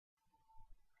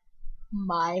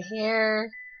My hair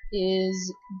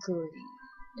is green.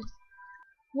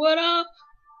 What up,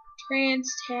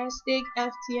 Transtastic,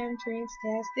 FTM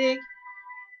Transtastic?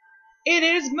 It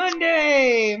is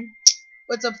Monday!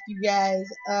 What's up, you guys?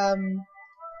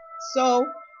 So,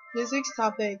 this week's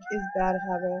topic is bad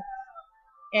habits,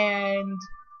 and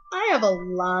I have a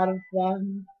lot of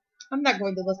them. I'm not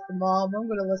going to list them all, but I'm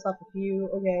going to list off a few.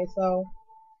 Okay, so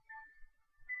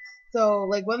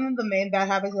like one of the main bad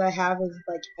habits that I have is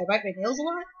like I bite my nails a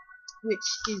lot, which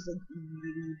is like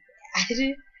really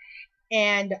bad.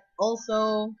 And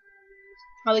also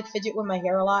I like fidget with my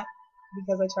hair a lot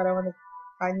because I try to want to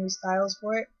find new styles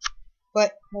for it, but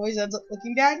it always ends up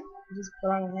looking bad. I just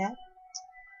put on a hat.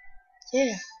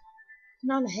 Yeah,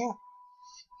 put on a hat.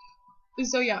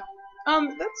 So yeah,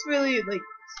 that's really like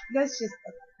that's just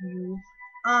a few.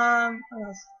 What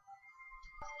else?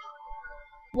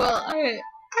 Well,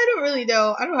 I don't really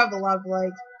know. I don't have a lot of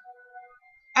like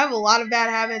I have a lot of bad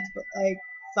habits, but like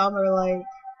some are like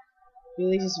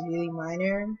really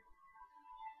minor,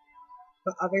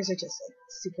 but others are just like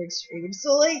super extreme.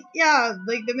 So like yeah,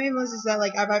 like the main ones is that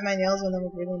like I bite my nails when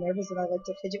I'm really nervous, and I like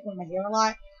to fidget with my hair a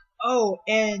lot. Oh,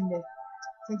 and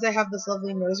since I have this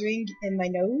lovely nose ring in my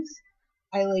nose,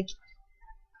 I like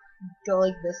go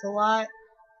like this a lot,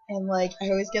 and like I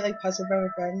always get like pestered by my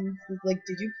friends with, like,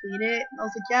 did you clean it? And I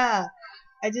was like, yeah,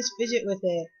 I just fidget with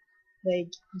it, like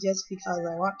just because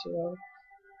I want to.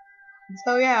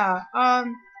 So yeah,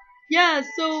 yeah,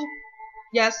 so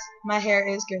yes, my hair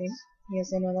is green.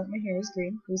 Yes, I know that my hair is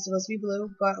green. It was supposed to be blue,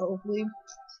 but hopefully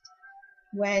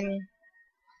when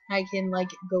I can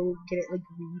like go get it like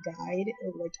re-dyed,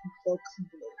 it like look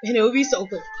blue, and it would be so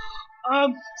cool.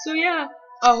 So yeah,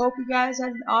 I hope you guys had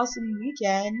an awesome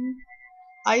weekend.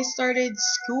 I started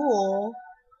school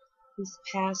this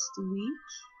past week.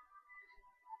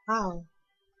 Wow,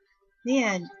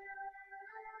 man,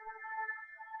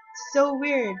 so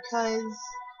weird, cause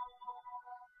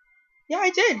yeah, I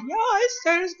did. Yeah, I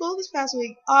started school this past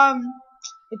week.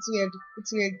 It's weird.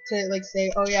 It's weird to like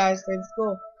say, oh yeah, I started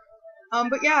school.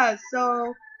 But yeah,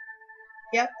 so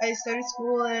yep, I started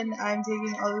school and I'm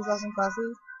taking all these awesome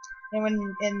classes. And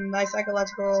when in my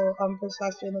psychological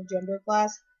perception of gender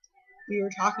class, we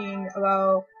were talking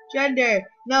about gender,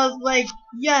 and I was like,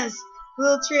 yes,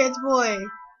 little trans boy,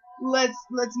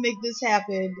 let's make this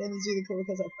happen. And it's really cool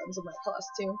because I have friends in my class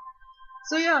too.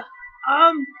 So yeah,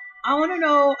 I want to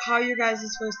know how your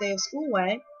guys' first day of school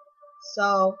went.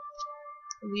 So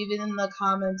leave it in the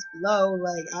comments below.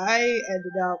 Like, I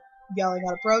ended up yelling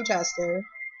at a protester.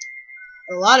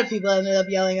 A lot of people ended up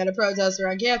yelling at a protester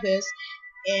on campus,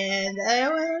 and I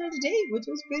went on a date, which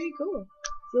was pretty cool.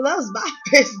 So that was my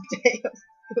first day of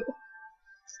school,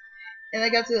 and I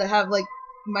got to have like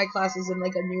my classes in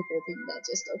like a new building that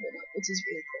just opened up, which is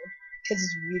really cool because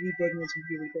it's really big and it's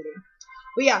really pretty.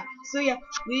 But yeah, so yeah,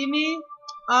 leave me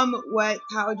what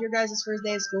how your guys' first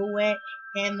day of school went,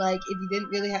 and like if you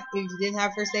didn't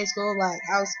have first day of school, like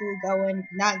how's school going?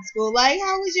 Not in school, like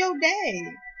how was your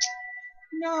day?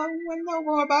 No, I want to know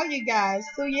more about you guys.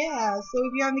 So yeah, so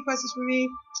if you have any questions for me,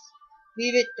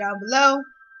 leave it down below.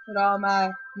 Put all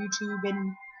my YouTube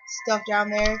and stuff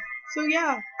down there. So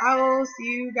yeah, I will see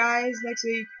you guys next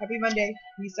week. Happy Monday.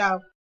 Peace out.